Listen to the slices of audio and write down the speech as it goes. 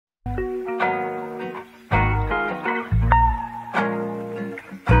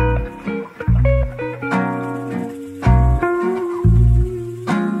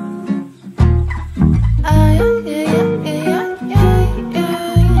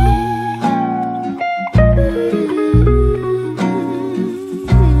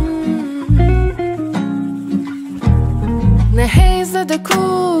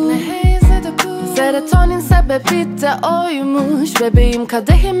sebebi de oymuş. Bebeğim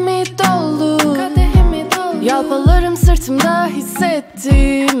kadehimi doldur. Yalpalarım sırtımda,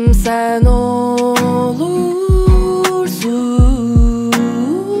 hissettiğim sen olursun.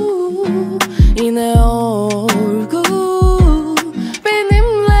 Yine yorgun,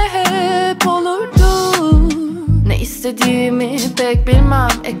 benimle hep olurdun. Ne istediğimi pek bilmem,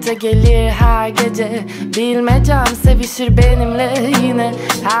 ekte gelir her gece bilmecem. Sevişir benimle yine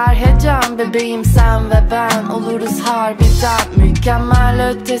her hecen. Bebeğim sen ve ben oluruz harbiden. Mükemmel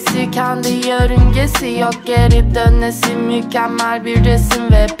ötesi, kendi yörüngesi, yok geri dönesi. Mükemmel bir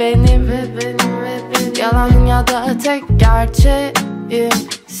resim ve benim yalan dünyada tek gerçeğim-sin.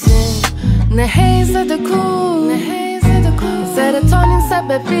 Ne haze de kush, serotonin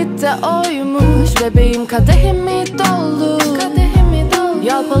sebebi de oymuş. Bebeğim kadehimi doldur.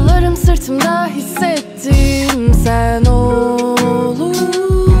 Yalpalarım sırtımda, hissettiğim sen olursun.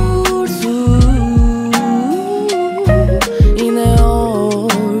 Yine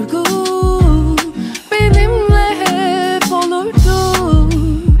yorgun, benimle hep olurdun.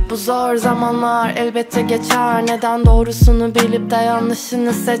 Bu zor zamanlar elbette geçer. Neden doğrusunu bilip de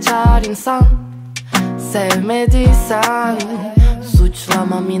yanlışını seçer insan? Sevmediysen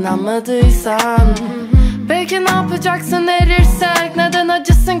suçlamam, inanmadıysan. Peki ne yapacaksın erirsek? Neden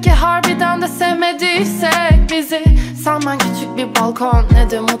acısın ki harbiden de sevmediysek bizi? Sen ben küçük bir balkon, ne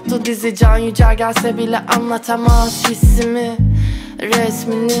de mutlu dizi. Can yücel gelse bile anlatamaz hissimi.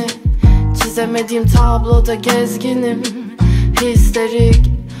 Resmini çizemediğim tabloda gezginim.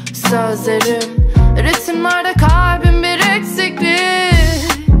 Histerik sözlerim, ritimlerde kalbim bir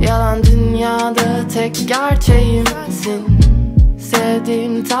eksiklik. Yalan dünyada tek gerçeğim-sin.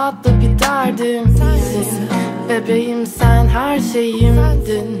 Sevdiğim tatlı bir derdimsin. Bebeğim sen her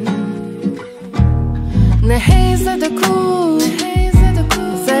şeyimdin. Ne haze de kush,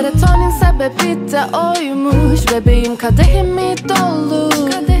 serotonin sebebi de oymuş. Bebeğim kadehimi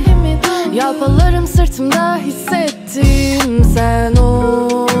doldur. Yalpalarım sırtımda, hissettiğim sen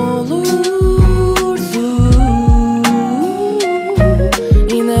olursun.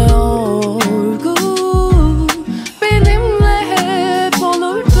 Yine yorgun, benimle hep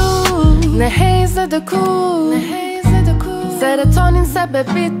olurdun. Ne haze de kush, serotonin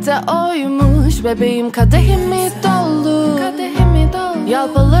sebebi de oymuş. Bebeğim kadehimi doldur.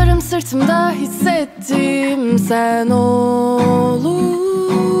 Yalpalarım sırtımda, hissettiğim sen olursun.